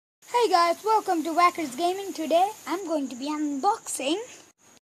Hey guys, welcome to Wackers Gaming. Today I'm going to be unboxing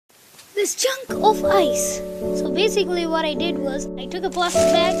this chunk of ice. So basically what I did was I took a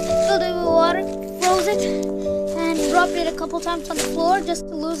plastic bag, filled it with water, froze it, and dropped it a couple times on the floor just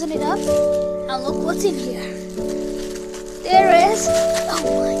to loosen it up. Now look what's in here. There is,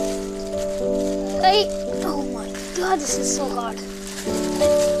 oh my god, this is so hard. I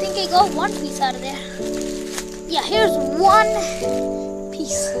think I got one piece out of there. Yeah, here's one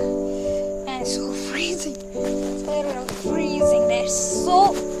piece. And it's so freezing. It's literally freezing. They're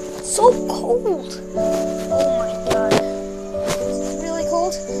so cold. Oh my god. This is really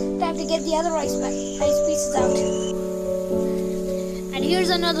cold. Time to get the other ice pieces out. And here's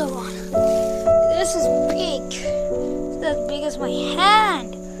another one. This is big. It's as big as my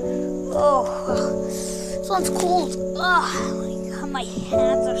hand. Oh, this one's cold. Oh my god, my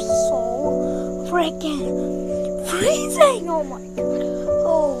hands are so freaking freezing. Oh my god.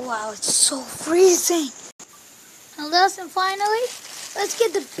 Oh wow, it's so freezing. And last and finally, let's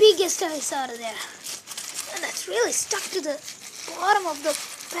get the biggest ice out of there. And that's really stuck to the bottom of the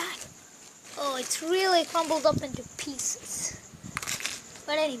bag. Oh, it's really crumbled up into pieces.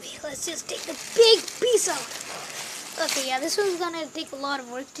 But anyway, let's just take the big piece out. Okay, yeah, this one's gonna take a lot of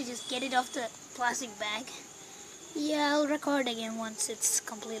work to just get it off the plastic bag. Yeah, I'll record again once it's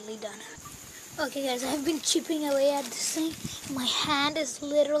completely done. Okay guys, I've been chipping away at this thing. My hand is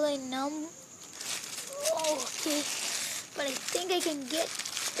literally numb. Oh, okay, but I think I can get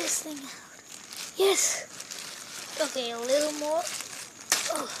this thing out. Yes. Okay, a little more.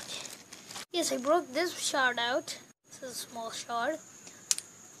 Oh, okay. Yes, I broke this shard out. This is a small shard.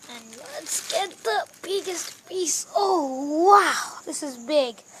 And let's get the biggest piece. Oh, wow. This is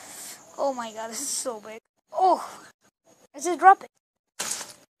big. Oh my god, this is so big. Oh, let's just drop it.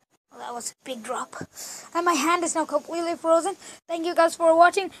 Well, that was a big drop. And my hand is now completely frozen. Thank you guys for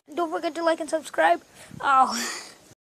watching. Don't forget to like and subscribe. Oh.